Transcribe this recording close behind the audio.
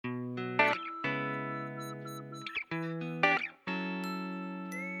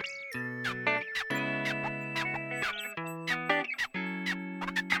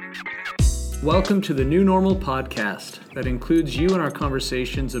Welcome to the New Normal podcast that includes you in our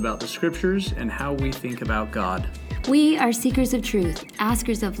conversations about the scriptures and how we think about God. We are seekers of truth,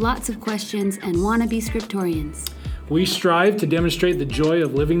 askers of lots of questions, and wannabe scriptorians. We strive to demonstrate the joy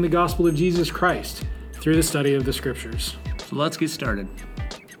of living the gospel of Jesus Christ through the study of the scriptures. So let's get started.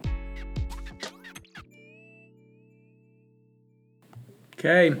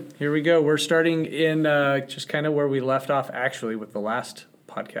 Okay, here we go. We're starting in just kind of where we left off actually with the last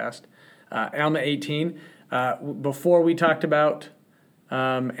podcast. Alma 18. Before we talked about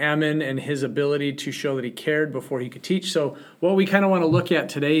Ammon and his ability to show that he cared before he could teach. So what we kind of want to look at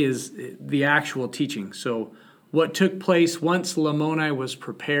today is the actual teaching. So what took place once Lamoni was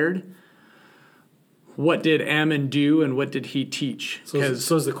prepared? What did Ammon do and what did he teach? So is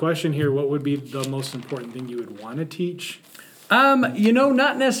the question here, what would be the most important thing you would want to teach?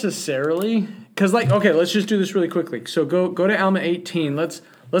 Not necessarily. Because let's just do this really quickly. So go to Alma 18.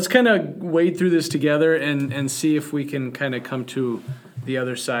 Let's kind of wade through this together and see if we can kind of come to the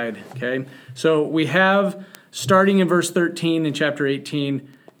other side, okay? So we have, starting in verse 13 in chapter 18,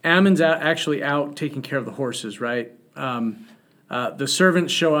 Ammon's actually out taking care of the horses, right? The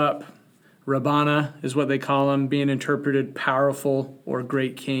servants show up. Rabbana is what they call him, being interpreted powerful or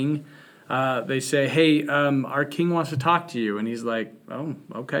great king. They say, hey, our king wants to talk to you. And he's like, oh,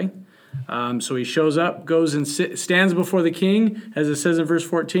 okay. So he shows up, goes and stands before the king, as it says in verse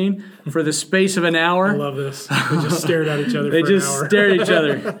 14, for the space of an hour. I love this. They just stared at each other for an hour. They just stared at each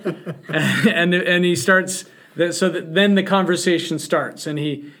other. and he starts, then the conversation starts. And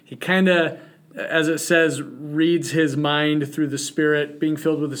he kind of, as it says, reads his mind through the Spirit, being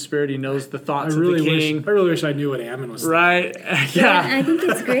filled with the Spirit. He knows the thoughts of the king. I really wish I knew what Ammon was thinking. Right? Yeah. I think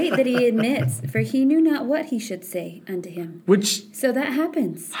it's great that he admits, for he knew not what he should say unto him. So that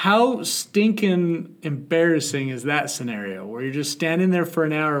happens. How stinking embarrassing is that scenario, where you're just standing there for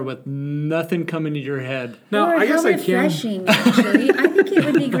an hour with nothing coming to your head? No, I guess I can. Refreshing, actually. I think it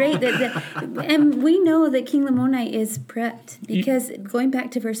would be great and we know that King Lamoni is prepped, because going back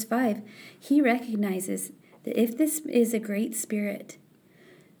to verse 5, he recognizes that if this is a great spirit,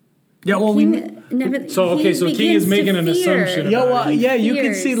 so King is making an assumption. You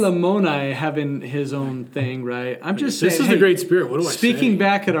can see Lamoni having his own thing, right? I'm just saying, this is the great spirit. What do I say? Speaking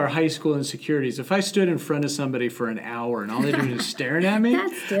back at our high school insecurities, if I stood in front of somebody for an hour and all they do is staring at me,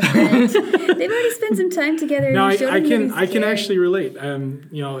 that's different. They've already spent some time together. No, I can actually relate.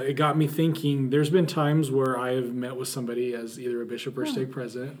 It got me thinking. There's been times where I have met with somebody as either a bishop or stake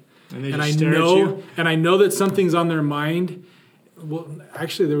president, and I know that something's on their mind. Well,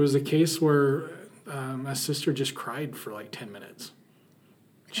 actually, there was a case where a sister just cried for like 10 minutes.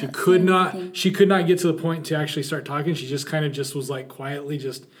 She could not get to the point to actually start talking. She just kind of was like quietly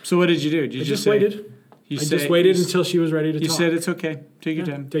just. So what did you do? Did you just waited? I just waited until she was ready to talk. You said it's okay. Take your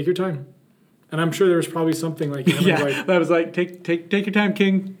time. Take your time. And I'm sure there was probably something like that was like take your time,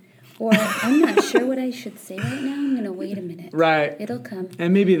 King. Or I'm not sure what I should say right now. I'm going to wait a minute. Right. It'll come.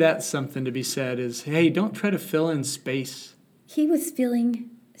 And maybe that's something to be said is, hey, don't try to fill in space. He was feeling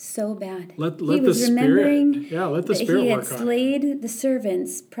so bad. Let the Spirit work on it. He had slayed the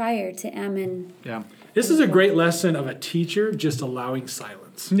servants prior to Ammon. Yeah. This is a great lesson of a teacher just allowing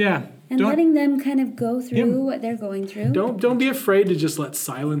silence. Yeah. And letting them kind of go through what they're going through. Don't be afraid to just let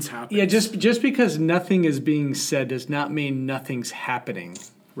silence happen. Yeah, just because nothing is being said does not mean nothing's happening.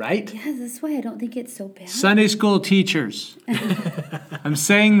 Right? Yeah, that's why I don't think it's so bad. Sunday school teachers, I'm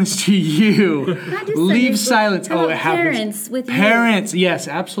saying this to you. Leave silence. It happens. Parents, yes,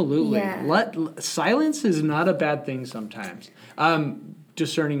 absolutely. Yeah. Silence is not a bad thing sometimes.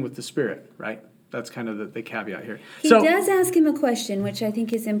 Discerning with the Spirit, right? That's kind of the caveat here. He does ask him a question, which I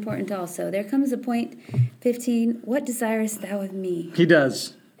think is important also. There comes a point, 15, what desirest thou of me? He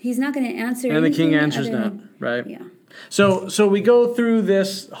does. He's not going to answer and the king answers not, right? Yeah. So we go through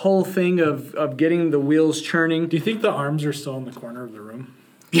this whole thing of getting the wheels churning. Do you think the arms are still in the corner of the room?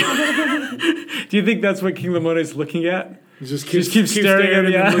 Do you think that's what King Lamoni is looking at? He just keeps staring at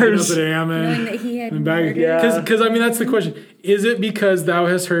the arms. Looking up at Ammon. Knowing that he had Because that's the question. Is it because thou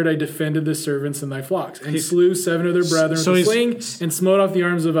hast heard I defended the servants and thy flocks, and slew 7 of their brethren with a sling, and smote off the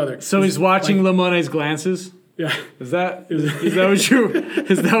arms of others? So he's watching Lamoni's glances? Yeah. Is that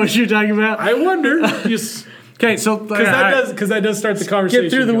what you're talking about? I wonder. Okay, so because that does start the conversation.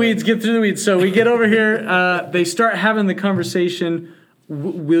 Get through the weeds. So we get over here. They start having the conversation.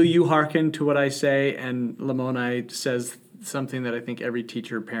 Will you hearken to what I say? And Lamoni says something that I think every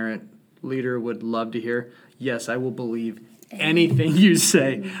teacher, parent, leader would love to hear. Yes, I will believe anything you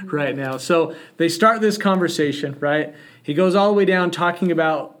say right now. So they start this conversation, right? He goes all the way down talking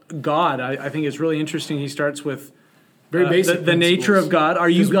about God. I think it's really interesting. He starts with Very basic. The nature of God. Are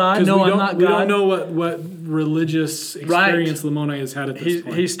you God? No, I'm not God. We don't know what religious experience Lamoni has had at this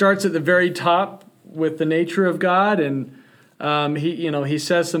point. He starts at the very top with the nature of God, and he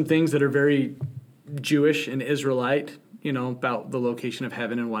says some things that are very Jewish and Israelite, about the location of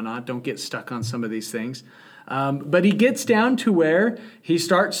heaven and whatnot. Don't get stuck on some of these things. But he gets down to where he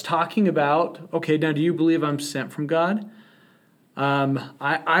starts talking about, okay, now do you believe I'm sent from God?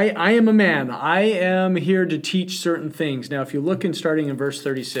 I am a man. I am here to teach certain things. Now, if you look starting in verse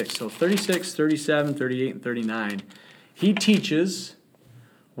 36, so 36, 37, 38, and 39, he teaches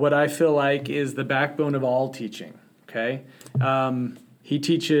what I feel like is the backbone of all teaching, okay? He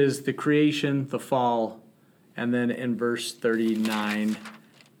teaches the creation, the fall, and then in verse 39,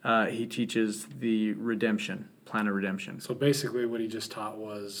 he teaches the redemption, plan of redemption. So basically what he just taught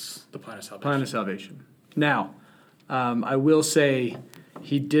was the plan of salvation. Plan of salvation. Now, I will say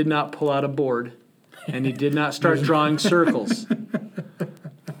he did not pull out a board, and he did not start drawing circles.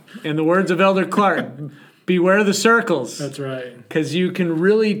 In the words of Elder Clark, beware the circles. That's right. Because you can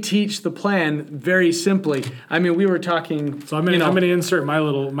really teach the plan very simply. I mean, we were talking. So I'm going to insert my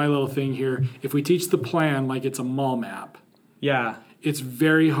little thing here. If we teach the plan like it's a mall map, it's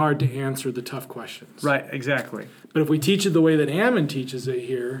very hard to answer the tough questions. Right. Exactly. But if we teach it the way that Ammon teaches it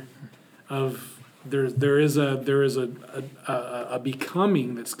here, there is a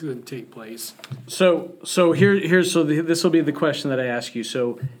becoming that's going to take place. So this will be the question that I ask you.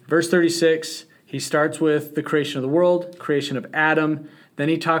 So verse 36. He starts with the creation of the world, creation of Adam. Then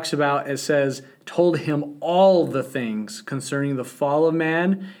he talks about, it says, told him all the things concerning the fall of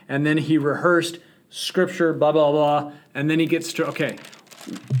man. And then he rehearsed scripture, blah, blah, blah. And then he gets to, okay,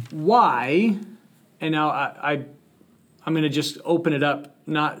 why? And now I'm going to just open it up,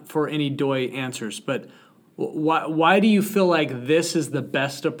 not for any doy answers, but why do you feel like this is the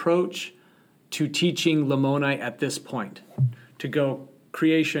best approach to teaching Lamoni at this point? To go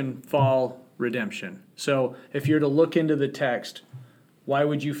creation, fall, redemption. So if you're to look into the text, why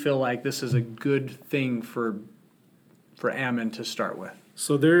would you feel like this is a good thing for Ammon to start with?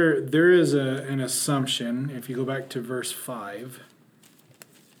 So there is an assumption, if you go back to verse 5,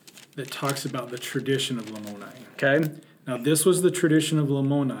 that talks about the tradition of Lamoni. Okay. Now this was the tradition of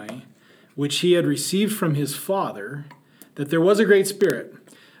Lamoni, which he had received from his father, that there was a great spirit.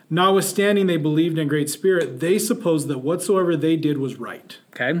 Notwithstanding they believed in a great spirit, they supposed that whatsoever they did was right.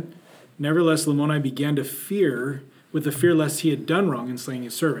 Okay. Nevertheless, Lamoni began to fear with the fear lest he had done wrong in slaying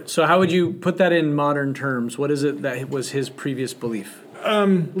his servant. So how would you put that in modern terms? What is it that was his previous belief? A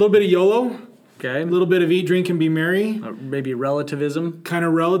little bit of YOLO. Okay. A little bit of eat, drink, and be merry. Maybe relativism. Kind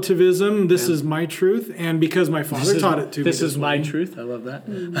of relativism. This is my truth. And because my father taught it to me this is my truth. I love that.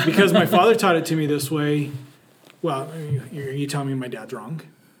 Because my father taught it to me this way, well, you tell me my dad's wrong.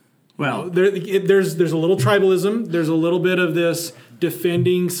 Well, there's a little tribalism. There's a little bit of this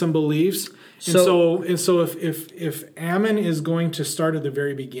defending some beliefs. So if Ammon is going to start at the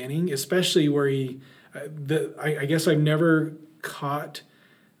very beginning, especially where I guess I've never caught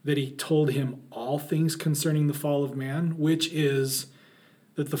that he told him all things concerning the fall of man, which is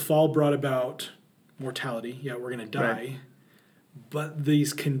that the fall brought about mortality. Yeah, we're going to die. Right. But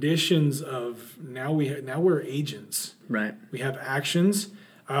these conditions of now we're agents. Right. We have actions.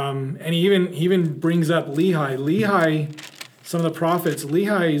 And he even brings up Lehi. Lehi, some of the prophets,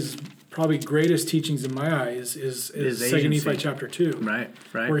 Lehi's probably greatest teachings in my eyes is 2 Nephi chapter 2. Right.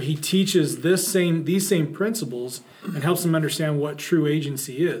 Where he teaches these same principles and helps them understand what true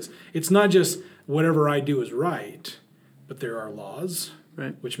agency is. It's not just whatever I do is right, but there are laws,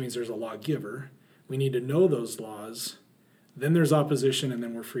 right, which means there's a lawgiver. We need to know those laws. Then there's opposition, and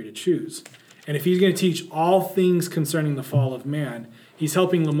then we're free to choose. And if he's going to teach all things concerning the fall of man, he's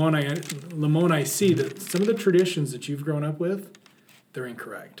helping Lamoni see that some of the traditions that you've grown up with, they're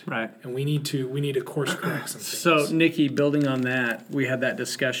incorrect. Right. And we need to course correct some things. So, Nikki, building on that, we had that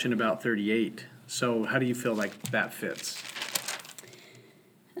discussion about 38. So how do you feel like that fits?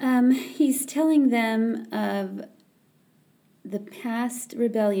 He's telling them of the past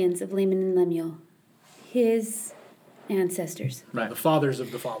rebellions of Laman and Lemuel, his ancestors. Right. The fathers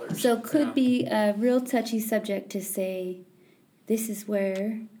of the fathers. So could be a real touchy subject to say, this is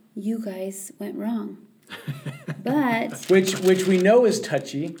where you guys went wrong. But which we know is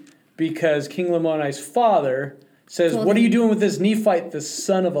touchy because King Lamoni's father says, what are you doing with this Nephite, the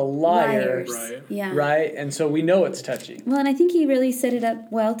son of a liar? Right. Yeah. Right? And so we know it's touchy. Well, and I think he really set it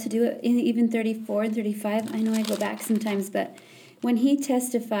up well to do it in even 34 and 35. I know I go back sometimes, but when he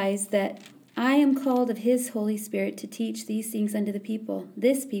testifies that I am called of his Holy Spirit to teach these things unto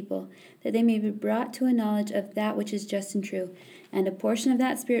this people, that they may be brought to a knowledge of that which is just and true. And a portion of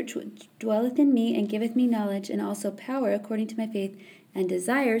that Spirit dwelleth in me, and giveth me knowledge, and also power according to my faith, and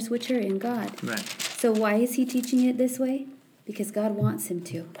desires which are in God. Right. So why is he teaching it this way? Because God wants him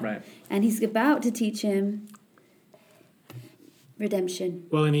to. Right. And he's about to teach him redemption.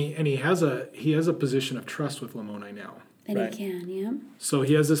 Well, and he has a position of trust with Lamoni now. And Right. he can, yeah. So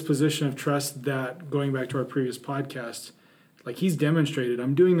he has this position of trust that, going back to our previous podcast, like he's demonstrated,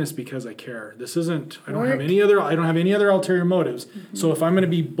 I'm doing this because I care. This isn't, I don't have any other ulterior motives. Mm-hmm. So if I'm going to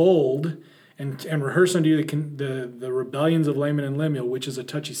be bold and rehearse unto you the rebellions of Lamon and Lemuel, which is a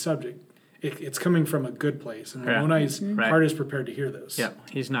touchy subject, it's coming from a good place. And Lamoni's heart is prepared to hear this. Yeah,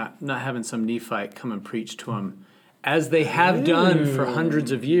 he's not having some Nephite come and preach to him, as they have done for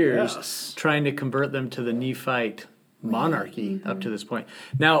hundreds of years, trying to convert them to the Nephite monarchy up to this point.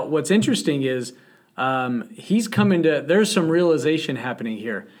 Now, what's interesting is he's coming to, there's some realization happening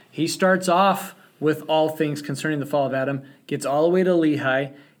here. He starts off with all things concerning the fall of Adam, gets all the way to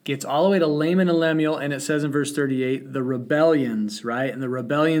Lehi, gets all the way to Lamon and Lemuel, and it says in verse 38, the rebellions, right? And the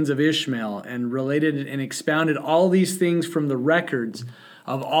rebellions of Ishmael, and related and expounded all these things from the records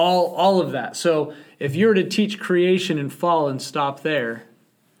of all of that. So if you were to teach creation and fall and stop there,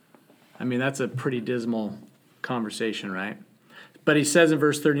 I mean, that's a pretty dismal conversation, right? But he says in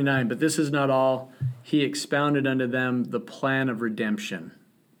verse 39, but this is not all. He expounded unto them the plan of redemption,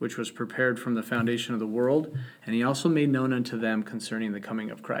 which was prepared from the foundation of the world, and he also made known unto them concerning the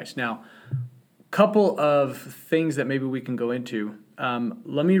coming of Christ. Now, couple of things that maybe we can go into.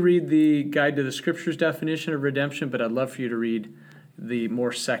 Let me read the Guide to the Scriptures definition of redemption, but I'd love for you to read the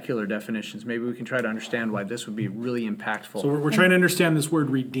more secular definitions. Maybe we can try to understand why this would be really impactful. So we're trying to understand this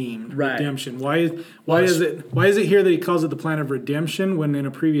word redeemed, right. Redemption. Why is it here that he calls it the plan of redemption when in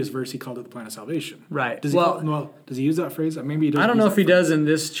a previous verse he called it the plan of salvation? Right. Does he use that phrase? Maybe he doesn't. I don't know if he does in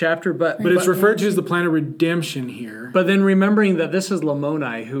this chapter, but it's referred to as the plan of redemption here. But then remembering that this is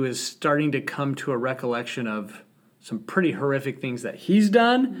Lamoni, who is starting to come to a recollection of some pretty horrific things that he's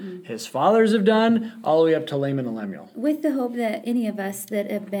done, his fathers have done, all the way up to Lamon and Lemuel. With the hope that any of us that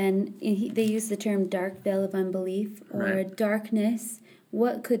have been, they use the term dark veil of unbelief or darkness,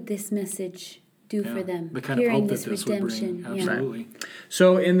 what could this message do for them? The kind of hope that this redemption would bring. Absolutely. Right.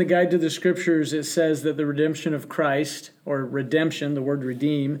 So in the Guide to the Scriptures, it says that the redemption of Christ, or redemption, the word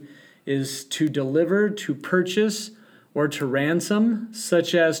redeem, is to deliver, to purchase, or to ransom,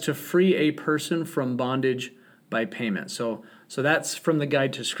 such as to free a person from bondage by payment. So that's from the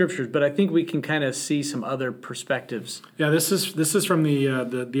Guide to Scriptures, but I think we can kind of see some other perspectives. Yeah, this is from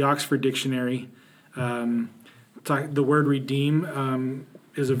the Oxford Dictionary. The word redeem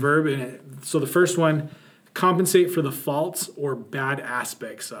is a verb. So the first one, compensate for the faults or bad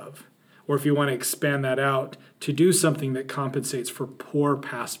aspects of. Or if you want to expand that out, to do something that compensates for poor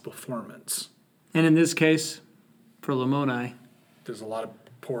past performance. And in this case, for Lamoni, there's a lot of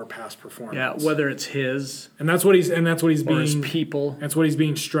poor past performance. Yeah, whether it's his, and that's what he's being, his people. That's what he's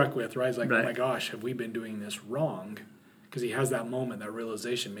being struck with, right? He's like, oh my gosh, have we been doing this wrong? Because he has that moment, that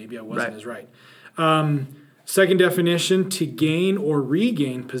realization, maybe I wasn't as right. Second definition, to gain or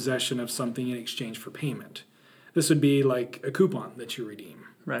regain possession of something in exchange for payment. This would be like a coupon that you redeem,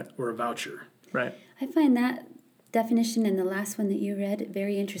 right, or a voucher, right. I find that definition and the last one that you read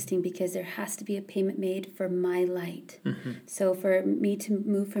very interesting because there has to be a payment made for my light. Mm-hmm. So for me to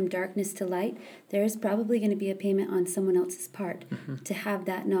move from darkness to light, there's probably going to be a payment on someone else's part to have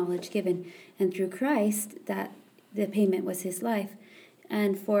that knowledge given. And through Christ, that the payment was his life.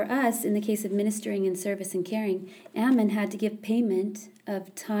 And for us, in the case of ministering and service and caring, Ammon had to give payment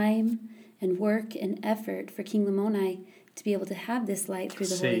of time and work and effort for King Lamoni to be able to have this light through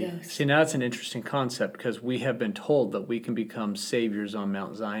the Holy Ghost. See, now it's an interesting concept because we have been told that we can become saviors on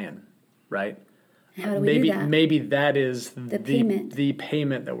Mount Zion, right? How do we do that? Maybe that is the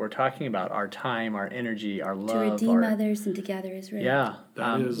payment that we're talking about, our time, our energy, our love. To redeem others and to gather Israel. Yeah.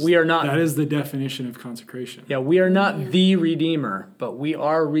 We are not. That is the definition of consecration. Yeah, we are not the Redeemer, but we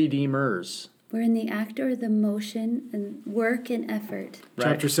are redeemers. We're in the act or the motion and work and effort. Right.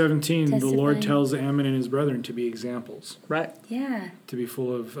 Chapter 17, Testifying. The Lord tells Ammon and his brethren to be examples. Right. Yeah. To be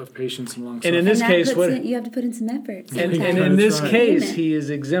full of patience and long suffering. And in this case, you have to put in some effort. And in this case, he is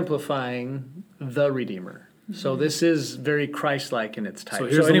exemplifying the Redeemer. Mm-hmm. So this is very Christ-like in its type. So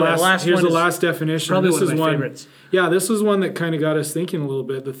here's the last definition. Probably this one of my favorites. Yeah, this is one that kind of got us thinking a little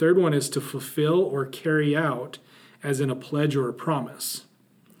bit. The third one is to fulfill or carry out as in a pledge or a promise.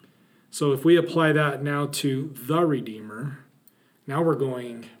 So if we apply that now to the Redeemer, now we're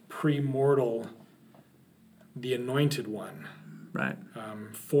going pre-mortal, the anointed one. Right.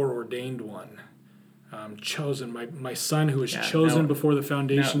 Foreordained one. Chosen, my son who was chosen before the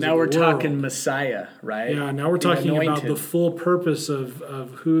foundations now of we're the world. talking Messiah, right? Yeah, now we're talking about the full purpose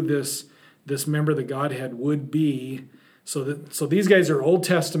of who this member of the Godhead would be. So these guys are Old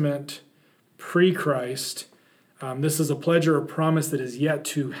Testament, pre-Christ. This is a pledge or a promise that is yet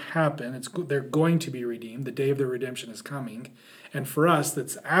to happen. They're going to be redeemed. The day of their redemption is coming. And for us,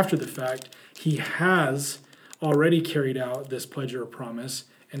 that's after the fact, he has already carried out this pledge or a promise.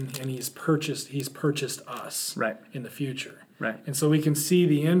 And he's purchased us in the future. Right. And so we can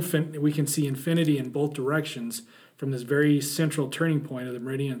see infinity in both directions from this very central turning point of the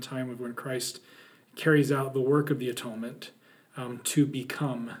meridian time of when Christ carries out the work of the atonement to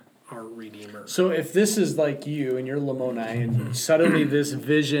become our Redeemer. So if this is like you and you're Lamoni, and suddenly this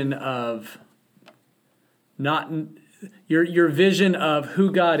vision of your vision of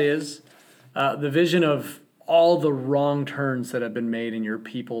who God is, the vision of all the wrong turns that have been made in your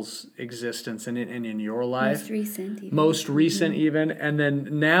people's existence and in your life. Most recent even. And then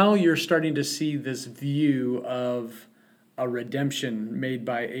now you're starting to see this view of a redemption made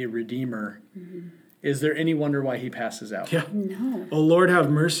by a Redeemer. Mm-hmm. Is there any wonder why he passes out? Yeah. No. O Lord, have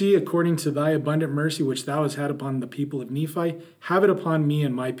mercy according to thy abundant mercy, which thou hast had upon the people of Nephi. Have it upon me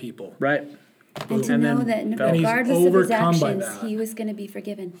and my people. Right. And to know that regardless of his actions, he was going to be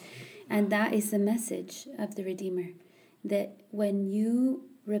forgiven. And that is the message of the Redeemer, that when you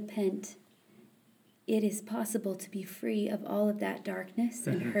repent, it is possible to be free of all of that darkness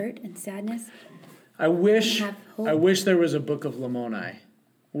and hurt and sadness. I wish there was a book of Lamoni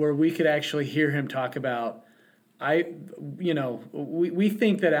where we could actually hear him talk about, we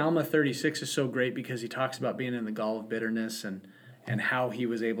think that Alma 36 is so great because he talks about being in the gall of bitterness and how he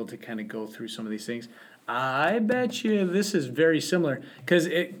was able to kind of go through some of these things. I bet you this is very similar because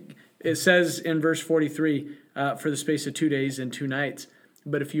it says in verse 43, for the space of 2 days and 2 nights.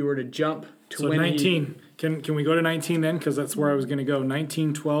 But if you were to jump to 19, can we go to 19 then? Because that's where I was going to go.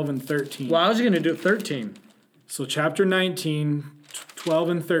 19, 12, and 13. Well, I was going to do 13. So chapter 19, 12,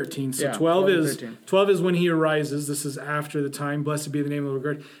 and 13. So yeah, 12 is when he arises. This is after the time. Blessed be the name of the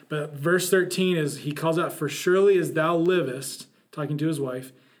Lord. But verse 13 is he calls out, for surely as thou livest, talking to his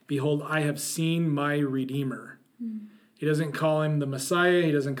wife, behold, I have seen my Redeemer. He doesn't call him the Messiah.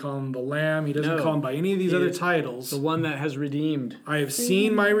 He doesn't call him the Lamb. He doesn't call him by any of these other titles. The one that has redeemed. I have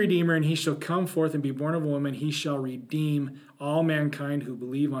seen my Redeemer, and he shall come forth and be born of a woman. He shall redeem all mankind who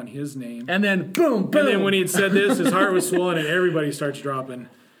believe on his name. And then boom, boom. And then when he had said this, his heart was swollen, and everybody starts dropping,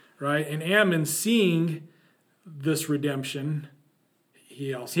 right? And Ammon, seeing this redemption,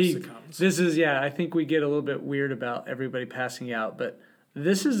 he also succumbs. I think we get a little bit weird about everybody passing out, but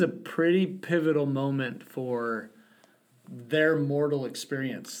this is a pretty pivotal moment for their mortal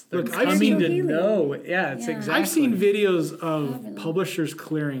experience. They're coming to know. Yeah, it's exactly. I've seen videos of Publishers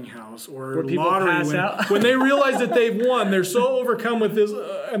Clearinghouse or people lottery pass out. when they realize that they've won, they're so overcome with this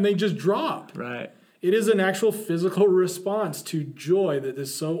and they just drop. Right. It is an actual physical response to joy that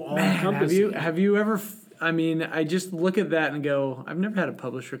is so all-encompassing. Have you ever... I just look at that and go, I've never had a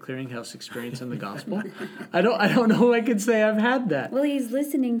Publisher Clearinghouse experience in the gospel. I don't know I could say I've had that. Well, he's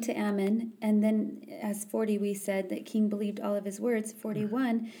listening to Ammon, and then as 40 we said that King believed all of his words.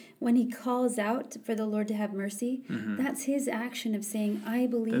 41, when he calls out for the Lord to have mercy, that's his action of saying, I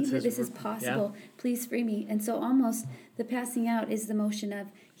believe that this is possible. Yeah. Please free me. And so almost the passing out is the motion of,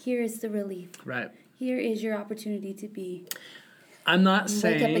 here is the relief. Right. Here is your opportunity to be... I'm not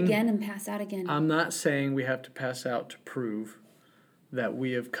saying... Wake up again and pass out again. I'm not saying we have to pass out to prove that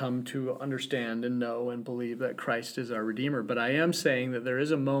we have come to understand and know and believe that Christ is our Redeemer. But I am saying that there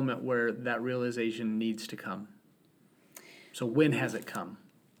is a moment where that realization needs to come. So when has it come?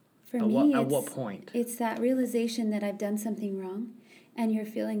 For me, at what point? It's that realization that I've done something wrong, and you're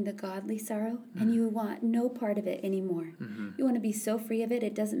feeling the godly sorrow, and you want no part of it anymore. You want to be so free of it,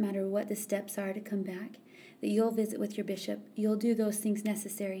 it doesn't matter what the steps are to come back, that you'll visit with your bishop. You'll do those things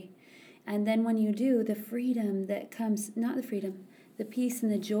necessary. And then when you do, the freedom that comes, not the freedom, the peace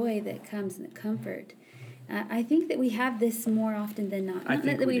and the joy that comes and the comfort. I think that we have this more often than not. Not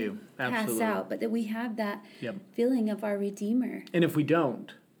that we do. Pass Absolutely. out, but that we have that feeling of our Redeemer. And if we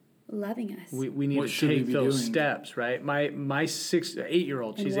don't, loving us. We need to take those steps, right? My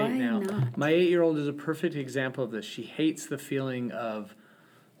 8-year-old, she's 8 now. Not? My 8-year-old is a perfect example of this. She hates the feeling of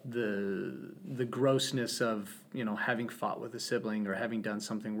the grossness of having fought with a sibling or having done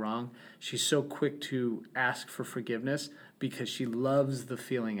something wrong. She's so quick to ask for forgiveness because she loves the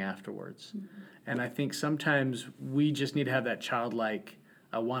feeling afterwards. And I think sometimes we just need to have that childlike,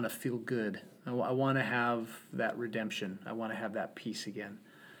 I want to feel good. I want to have that redemption. I want to have that peace again.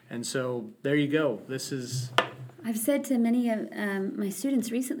 And so there you go. This is I've said to many of my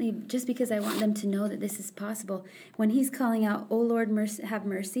students recently, just because I want them to know that this is possible, when he's calling out, "Oh Lord, have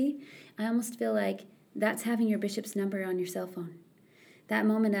mercy," I almost feel like that's having your bishop's number on your cell phone. That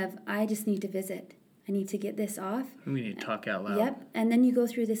moment of, I just need to visit. I need to get this off. We need to talk out loud. Yep. And then you go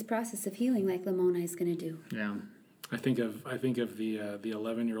through this process of healing like Lamoni is going to do. Yeah. I think of the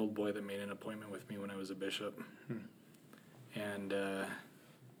 11-year-old boy that made an appointment with me when I was a bishop. And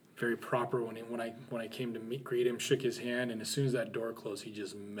very proper when I came to greet him, shook his hand, and as soon as that door closed, he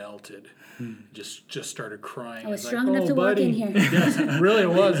just melted, just started crying. I was strong enough to walk in here. Yes, really,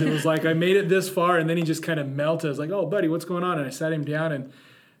 it was. It was like I made it this far, and then he just kind of melted. I was like, "Oh, buddy, what's going on?" And I sat him down, and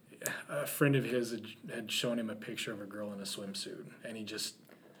a friend of his had shown him a picture of a girl in a swimsuit, and he just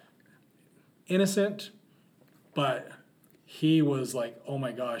innocent, but he was like, "Oh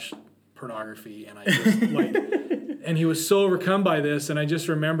my gosh, pornography," and I just like. And he was so overcome by this, and I just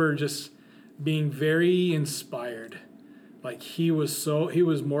remember just being very inspired. Like he was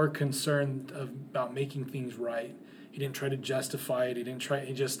more concerned about making things right. He didn't try to justify it.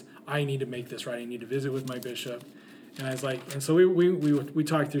 I need to make this right. I need to visit with my bishop. And I was like, and so we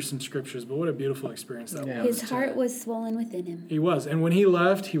talked through some scriptures, but what a beautiful experience that was. His heart was swollen within him. He was. And when he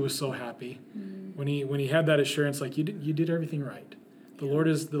left, he was so happy. When he had that assurance, like you did everything right. The Lord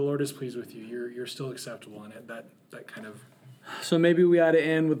is pleased with you. You're still acceptable in it. That kind of. So maybe we ought to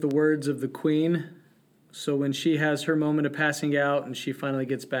end with the words of the Queen. So when she has her moment of passing out and she finally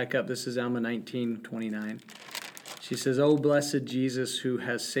gets back up, this is Alma 19:29. She says, "O blessed Jesus, who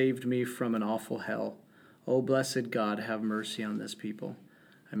has saved me from an awful hell. O blessed God, have mercy on this people."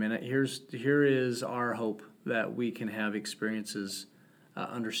 I mean, here is our hope that we can have experiences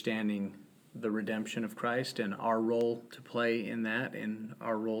understanding the redemption of Christ and our role to play in that and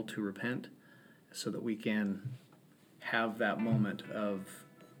our role to repent so that we can have that moment of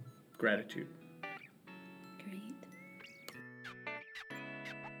gratitude. Great.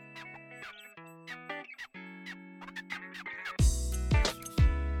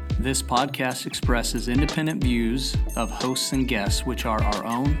 This podcast expresses independent views of hosts and guests which are our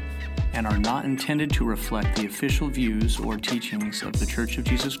own and are not intended to reflect the official views or teachings of The Church of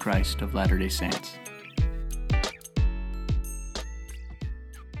Jesus Christ of Latter-day Saints.